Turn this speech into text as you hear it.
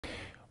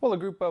Well, a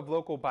group of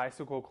local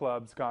bicycle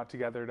clubs got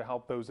together to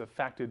help those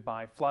affected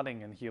by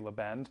flooding in Gila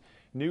Bend.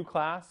 New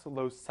Class,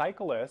 Los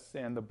Cyclists,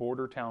 and the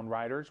Border Town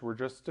Riders were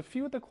just a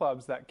few of the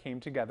clubs that came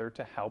together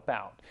to help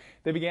out.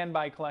 They began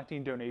by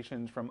collecting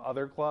donations from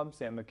other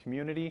clubs and the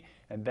community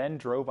and then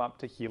drove up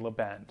to Gila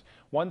Bend.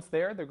 Once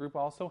there, the group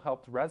also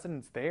helped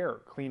residents there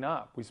clean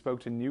up. We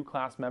spoke to New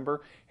Class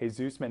member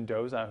Jesus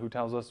Mendoza, who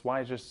tells us why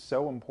it's just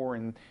so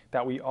important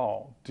that we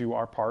all do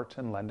our part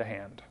and lend a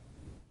hand.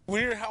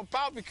 We need to help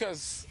out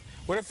because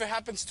what if it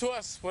happens to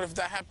us? What if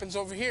that happens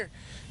over here?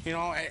 You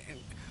know, and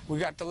we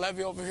got the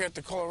levee over here at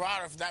the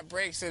Colorado. If that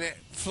breaks and it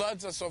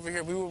floods us over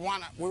here, we would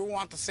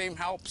want the same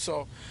help.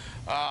 So,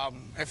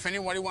 if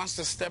anybody wants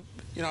to step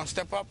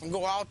up and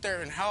go out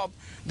there and help,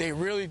 they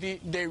really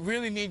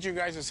need you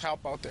guys'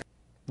 help out there.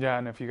 Yeah,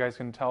 and if you guys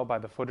can tell by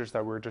the footage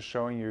that we're just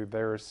showing you,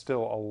 there is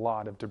still a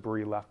lot of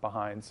debris left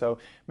behind. So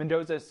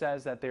Mendoza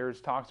says that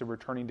there's talks of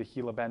returning to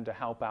Gila Bend to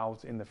help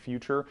out in the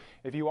future.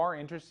 If you are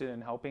interested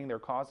in helping their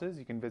causes,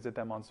 you can visit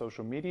them on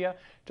social media.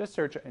 Just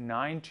search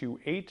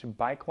 928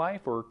 Bike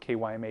Life or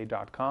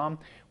kyma.com.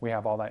 We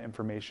have all that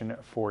information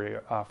for you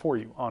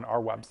on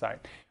our website.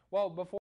 Well, before